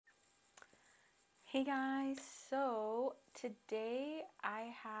Hey guys, so today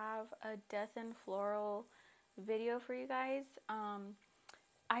I have a Death and Floral video for you guys.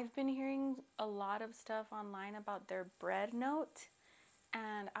 I've been hearing a lot of stuff online about their bread note,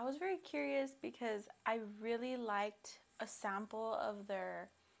 and I was very curious because I really liked a sample of their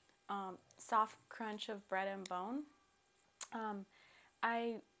soft crunch of bread and bone. Um,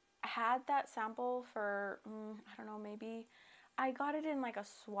 I had that sample for, I don't know, maybe I got it in like a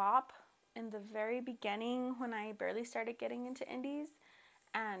swap in the very beginning when I barely started getting into indies,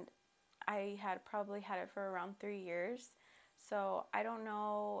 and I had probably had it for around 3 years. So I don't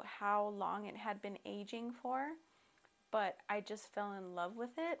know how long it had been aging for, but I just fell in love with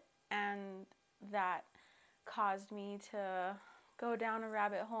it, and that caused me to go down a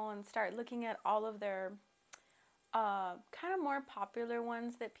rabbit hole and start looking at all of their kind of more popular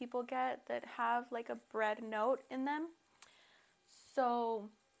ones that people get that have like a bread note in them. So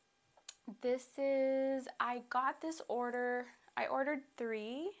I got this order, I ordered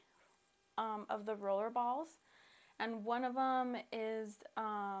three of the roller balls, and one of them is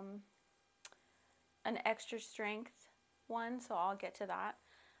an extra strength one, so I'll get to that.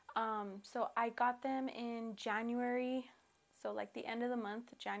 So I got them in January, so like the end of the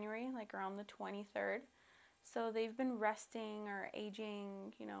month, January, like around the 23rd. So they've been resting or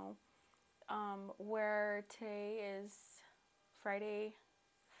aging, where today is Friday,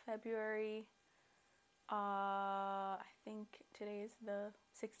 February, I think today is the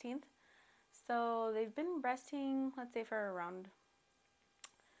 16th. So they've been resting, let's say for around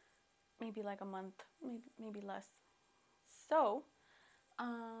maybe like a month, maybe less. So,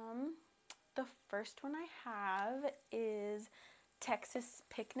 the first one I have is Texas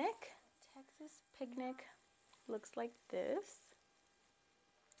Picnic. Texas Picnic looks like this.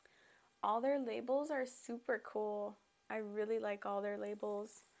 All their labels are super cool. I really like all their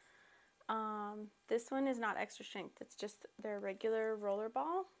labels. This one is not extra strength, it's just their regular roller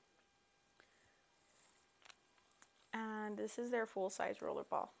ball. And this is their full size roller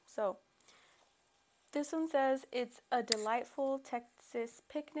ball. So this one says it's a delightful Texas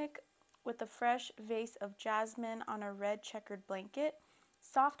picnic with a fresh vase of jasmine on a red checkered blanket,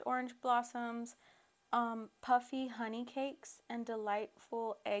 soft orange blossoms, puffy honey cakes, and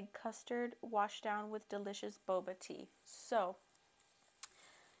delightful egg custard washed down with delicious boba tea. So,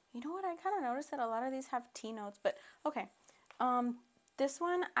 you know what? I kind of noticed that a lot of these have tea notes, but okay. This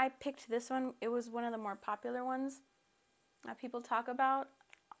one, I picked this one. It was one of the more popular ones that people talk about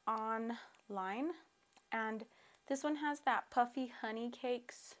online. And this one has that puffy honey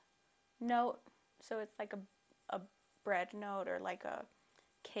cakes note. So it's like a bread note or like a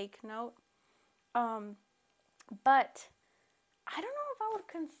cake note. But I don't know if I would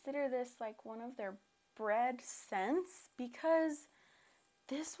consider this like one of their bread scents, because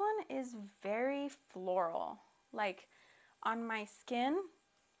this one is very floral. Like on my skin,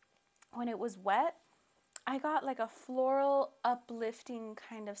 when it was wet, I got like a floral uplifting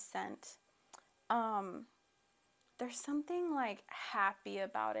kind of scent. There's something like happy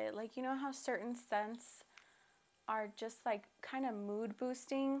about it. Like, you know how certain scents are just like kind of mood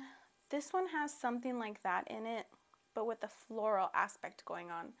boosting? This one has something like that in it, but with the floral aspect going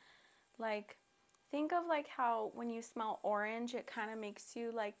on. Like, think of like how when you smell orange, it kind of makes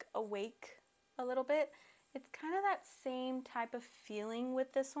you like awake a little bit. It's kind of that same type of feeling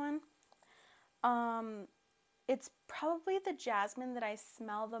with this one. It's probably the jasmine that I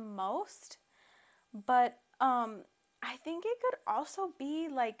smell the most, but I think it could also be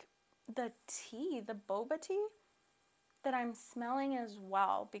like the tea, the boba tea that I'm smelling as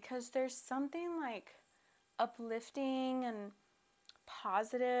well, because there's something like uplifting and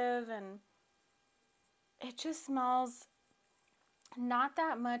positive, and it just smells not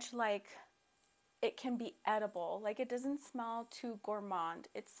that much like it can be edible. Like, it doesn't smell too gourmand.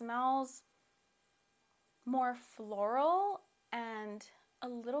 It smells more floral and a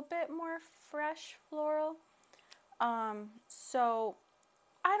little bit more fresh floral. So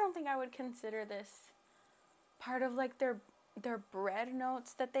I don't think I would consider this part of like their bread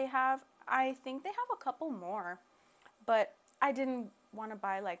notes that they have. I think they have a couple more, but I didn't want to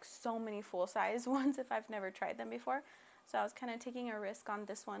buy like so many full size ones if I've never tried them before. So I was kind of taking a risk on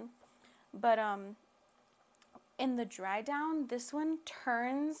this one. But in the dry down, this one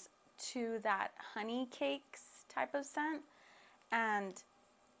turns to that honey cakes type of scent, and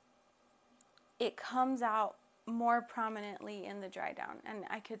it comes out more prominently in the dry down, and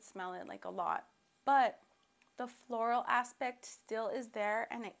I could smell it like a lot. But the floral aspect still is there,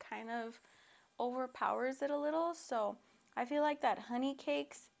 and it kind of overpowers it a little. So I feel like that honey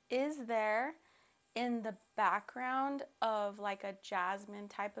cakes is there in the background of like a jasmine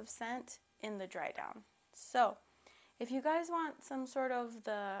type of scent in the dry down. So if you guys want some sort of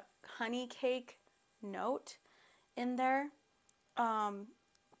the honey cake note in there,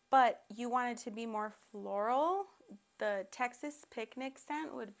 but you want it to be more floral, the Texas Picnic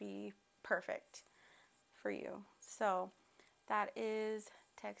scent would be perfect for you. So that is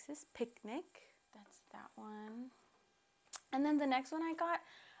Texas Picnic. That's that one. And then the next one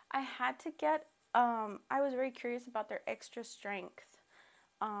I had to get, I was very curious about their extra strength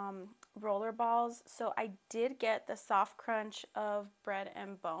roller balls. So I did get the soft crunch of bread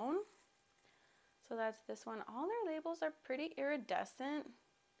and bone. So that's this one. All their labels are pretty iridescent.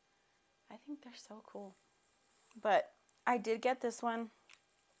 I think they're so cool. But I did get this one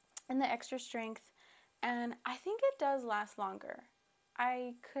in the extra strength, and I think it does last longer.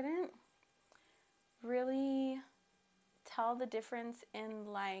 I couldn't really tell the difference in,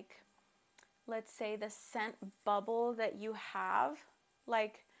 like, let's say the scent bubble that you have.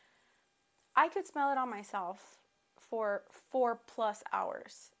 Like, I could smell it on myself for 4+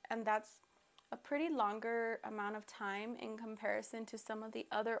 hours, and that's a pretty longer amount of time in comparison to some of the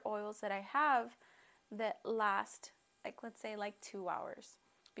other oils that I have that last, like, let's say like 2 hours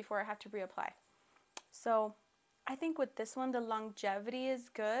before I have to reapply. So I think with this one, the longevity is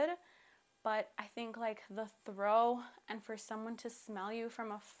good, but I think like the throw and for someone to smell you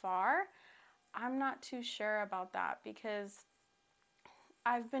from afar, I'm not too sure about that, because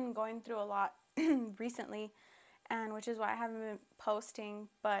I've been going through a lot recently, and which is why I haven't been posting,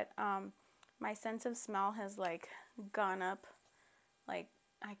 but my sense of smell has like gone up. Like,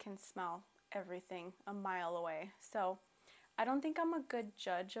 I can smell everything a mile away. So I don't think I'm a good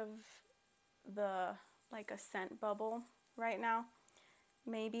judge of the, like, a scent bubble right now.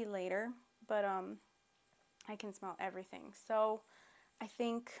 Maybe later, but I can smell everything. So I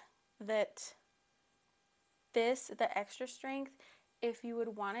think that the extra strength, if you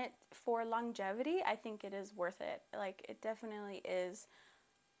would want it for longevity, I think it is worth it. Like, it definitely is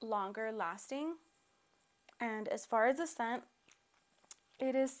longer lasting. And as far as the scent,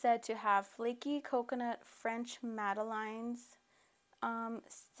 it is said to have flaky coconut French madeleines,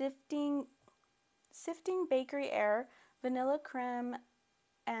 sifting bakery air, vanilla creme,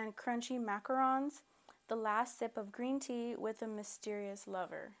 and crunchy macarons. The last sip of green tea with a mysterious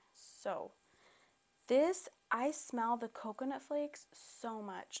lover. So this, I smell the coconut flakes so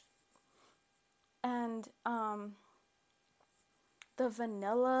much. And the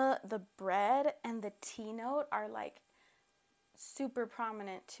vanilla, the bread, and the tea note are like super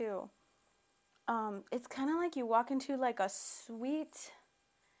prominent too. It's kind of like you walk into like a sweet,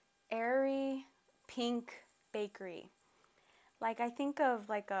 airy, pink bakery. Like, I think of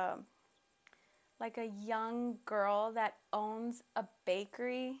like a young girl that owns a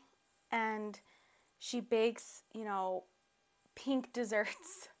bakery, and she bakes, you know, pink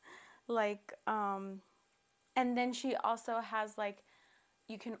desserts. Like, and then she also has, like,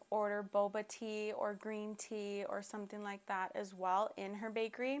 you can order boba tea or green tea or something like that as well in her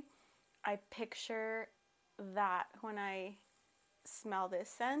bakery. I picture that when I smell this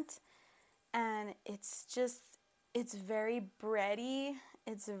scent, and it's just, it's very bready.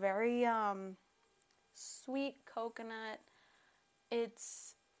 It's very sweet coconut.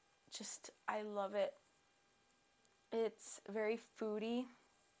 It's just, I love it. It's very foody.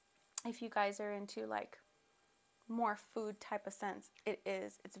 If you guys are into like more food type of scents, it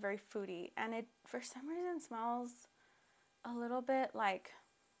is. It's very foody, and it for some reason smells a little bit like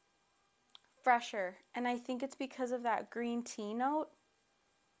fresher, and I think it's because of that green tea note.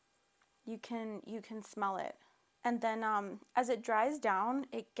 You can smell it. And then as it dries down,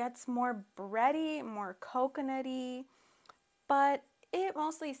 it gets more bready, more coconutty, but it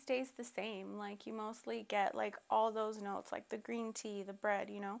mostly stays the same. Like, you mostly get like all those notes, like the green tea, the bread,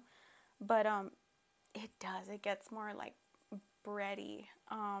 you know. But it gets more like bready,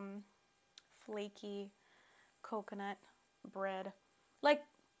 flaky coconut bread. Like,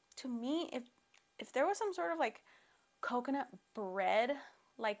 to me, if there was some sort of like coconut bread,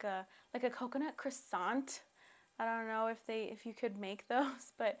 like a coconut croissant, I don't know if you could make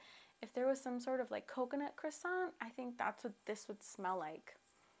those, but if there was some sort of like coconut croissant, I think that's what this would smell like.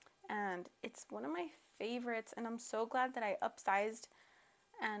 And it's one of my favorites, and I'm so glad that I upsized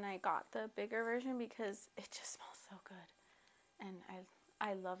and I got the bigger version, because it just smells so good. And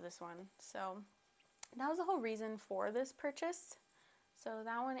I love this one. So that was the whole reason for this purchase. So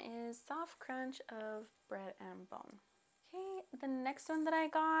that one is Soft Crunch of Bread and Bone. Okay, the next one that I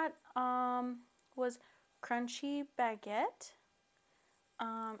got was Crunchy Baguette.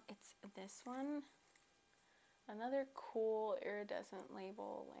 It's this one. Another cool iridescent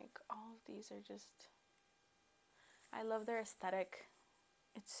label. Like, all of these are just, I love their aesthetic.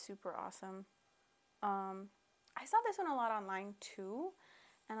 It's super awesome. I saw this one a lot online too,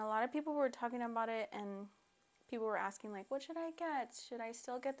 and a lot of people were talking about it, and people were asking like, what should I get? Should I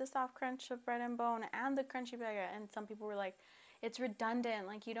still get the soft crunch of bread and bone and the crunchy baguette? And some people were like, it's redundant,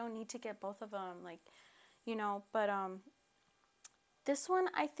 like you don't need to get both of them, like, you know. But this one,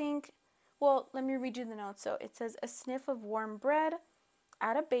 I think, well, let me read you the notes. So it says, a sniff of warm bread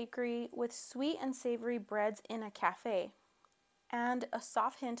at a bakery with sweet and savory breads in a cafe, and a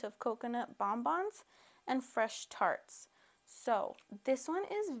soft hint of coconut bonbons and fresh tarts. So this one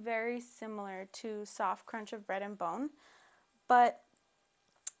is very similar to soft crunch of bread and bone, but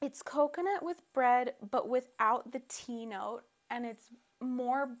it's coconut with bread, but without the tea note, and it's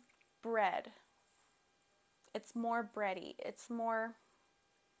more bread. It's more bready. It's more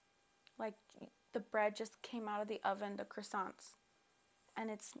like the bread just came out of the oven, the croissants. And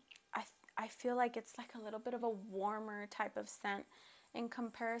it's, I feel like it's like a little bit of a warmer type of scent in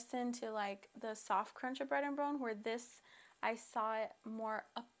comparison to like the soft crunch of bread and bone, where this, I saw it more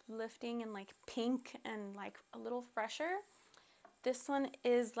uplifting and like pink and like a little fresher. This one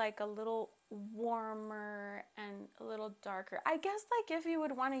is like a little warmer and a little darker. I guess like if you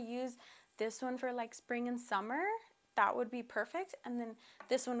would want to use this one for like spring and summer, that would be perfect. And then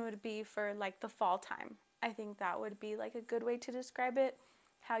this one would be for like the fall time. I think that would be like a good way to describe it.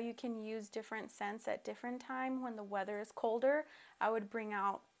 How you can use different scents at different time. When the weather is colder, I would bring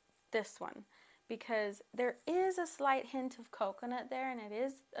out this one, because there is a slight hint of coconut there and it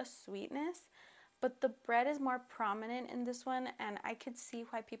is a sweetness, but the bread is more prominent in this one, and I could see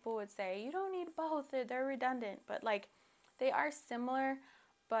why people would say you don't need both, they're redundant, but like they are similar.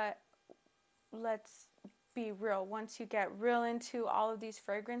 But let's be real, once you get real into all of these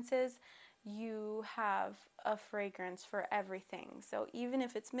fragrances, you have a fragrance for everything. So even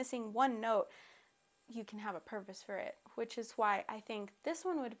if it's missing one note, you can have a purpose for it, which is why I think this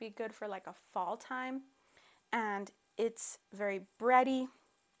one would be good for like a fall time. And it's very bready,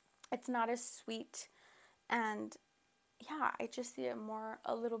 it's not as sweet, and yeah, I just see it more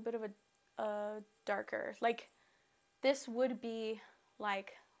a little bit of a darker, like this would be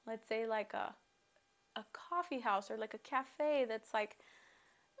like, let's say like a coffee house or like a cafe that's like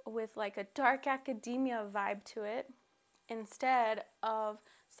with like a dark academia vibe to it, instead of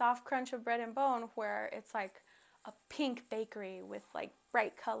soft crunch of bread and bone, where it's like a pink bakery with like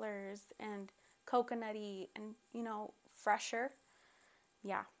bright colors and coconutty and, you know, fresher.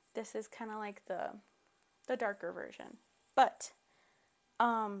 Yeah, this is kind of like the darker version. But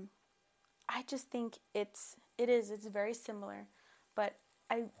I just think it's very similar, but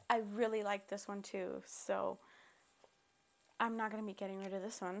I really like this one too. So I'm not going to be getting rid of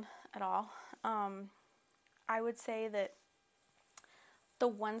this one at all. I would say that the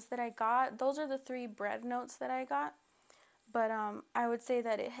ones that I got, those are the 3 bread notes that I got. But I would say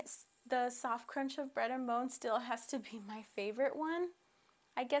that the soft crunch of bread and bone still has to be my favorite one.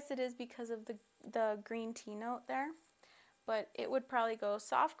 I guess it is because of the green tea note there. But it would probably go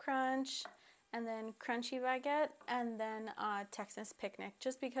soft crunch, and then crunchy baguette, and then Texas picnic,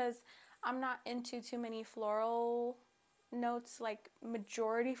 just because I'm not into too many floral notes, like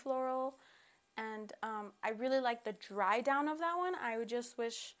majority floral. And I really like the dry down of that one. I would just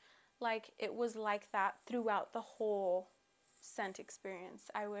wish like it was like that throughout the whole scent experience.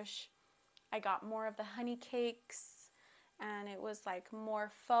 I wish I got more of the honey cakes and it was like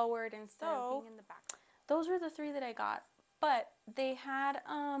more forward instead of being in the back. Those were the 3 that I got, but they had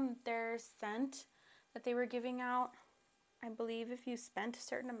their scent that they were giving out. I believe if you spent a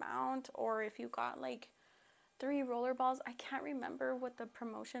certain amount, or if you got like 3 roller balls. I can't remember what the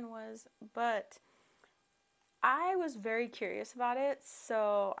promotion was, but I was very curious about it,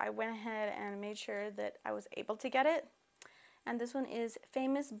 so I went ahead and made sure that I was able to get it. And this one is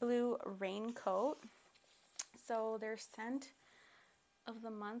Famous Blue Raincoat. So their scent of the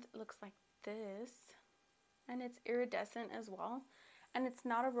month looks like this, and it's iridescent as well. And it's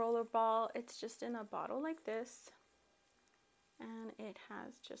not a roller ball, it's just in a bottle like this, and it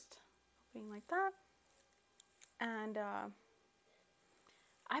has just opening like that. And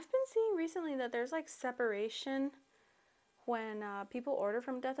I've been seeing recently that there's like separation when people order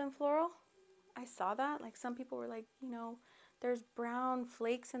from Death and Floral. I saw that, like some people were like, you know, there's brown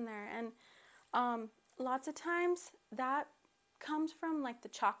flakes in there, and lots of times that comes from like the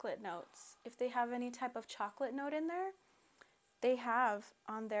chocolate notes. If they have any type of chocolate note in there, they have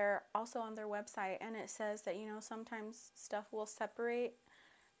on their, also on their website, and it says that, you know, sometimes stuff will separate,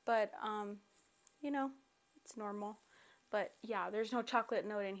 but you know, it's normal. But yeah, there's no chocolate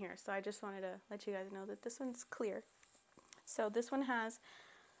note in here, so I just wanted to let you guys know that this one's clear. So this one has,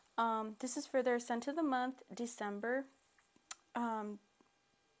 this is for their scent of the month, December.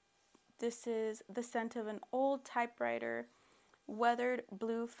 This is the scent of an old typewriter, weathered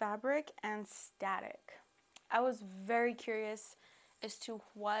blue fabric, and static. I was very curious as to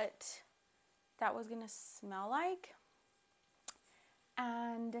what that was gonna smell like.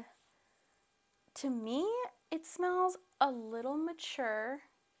 And to me, it smells a little mature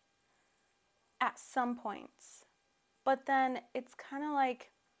at some points. But then it's kind of like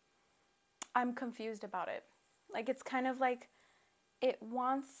I'm confused about it. Like it's kind of like it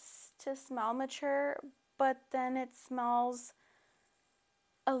wants to smell mature, but then it smells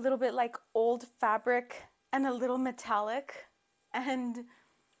a little bit like old fabric and a little metallic. And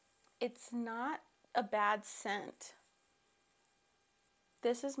it's not a bad scent.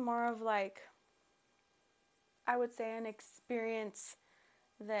 This is more of like, I would say, an experience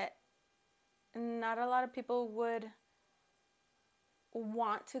that not a lot of people would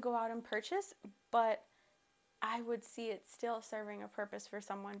want to go out and purchase, but I would see it still serving a purpose for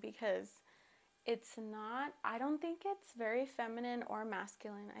someone because it's not, I don't think it's very feminine or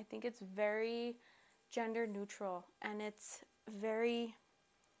masculine. I think it's very gender neutral, and it's very,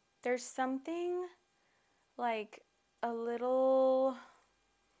 there's something like a little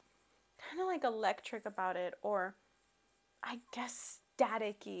kind of like electric about it, or I guess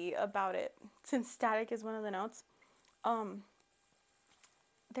staticky about it, since static is one of the notes.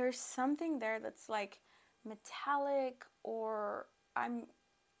 There's something there that's like metallic, or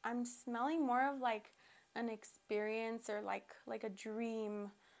I'm smelling more of like an experience, or like a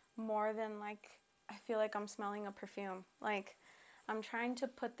dream, more than like I feel like I'm smelling a perfume. Like I'm trying to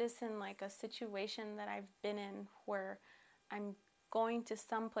put this in like a situation that I've been in, where I'm going to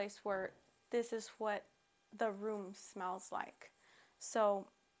some place where this is what the room smells like. So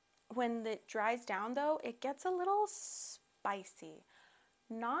when it dries down though, it gets a little spicy.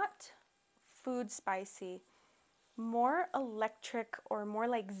 Not food spicy, more electric, or more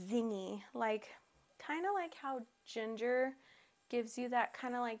like zingy, like kind of like how ginger gives you that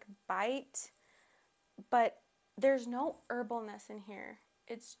kind of like bite, but there's no herbalness in here.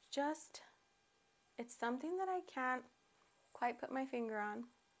 It's just, it's something that I can't quite put my finger on,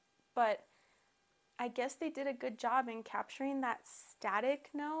 but I guess they did a good job in capturing that static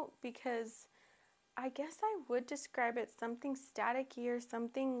note, because I guess I would describe it something staticky, or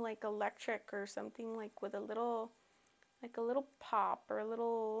something like electric, or something like with a little pop, or a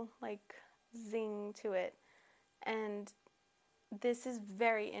little like zing to it. And this is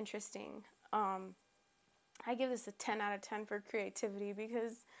very interesting. I give this a 10 out of 10 for creativity,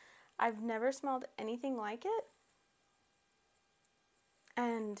 because I've never smelled anything like it.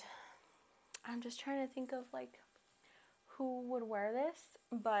 And I'm just trying to think of like who would wear this,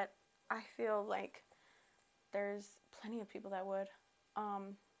 but I feel like there's plenty of people that would.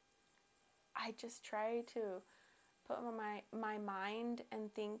 I just try to put my mind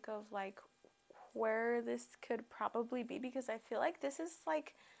and think of like where this could probably be, because I feel like this is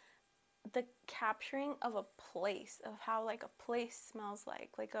like the capturing of a place, of how like a place smells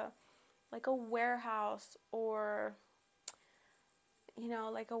like a warehouse, or you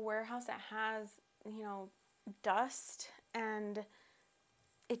know, like a warehouse that has, you know, dust, and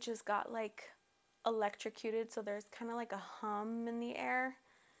it just got like electrocuted, so there's kind of like a hum in the air,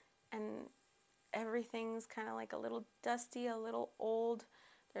 and everything's kind of like a little dusty, a little old.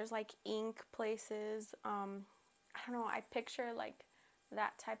 There's like ink places. I don't know, I picture like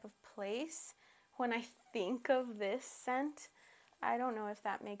that type of place when I think of this scent. I don't know if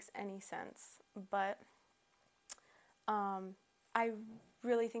that makes any sense, but I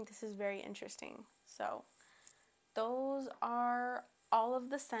really think this is very interesting. So those are all of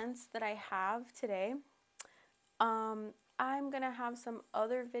the scents that I have today. I'm gonna have some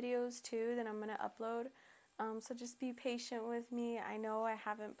other videos too that I'm gonna upload, so just be patient with me. I know I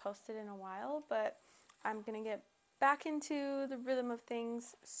haven't posted in a while, but I'm gonna get back into the rhythm of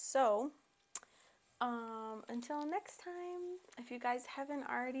things. So until next time, if you guys haven't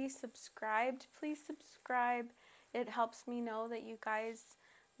already subscribed, please subscribe. It helps me know that you guys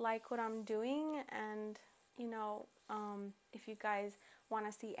like what I'm doing, and you know, if you guys want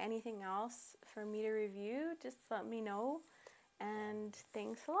to see anything else for me to review, just let me know. And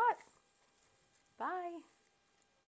thanks a lot. Bye.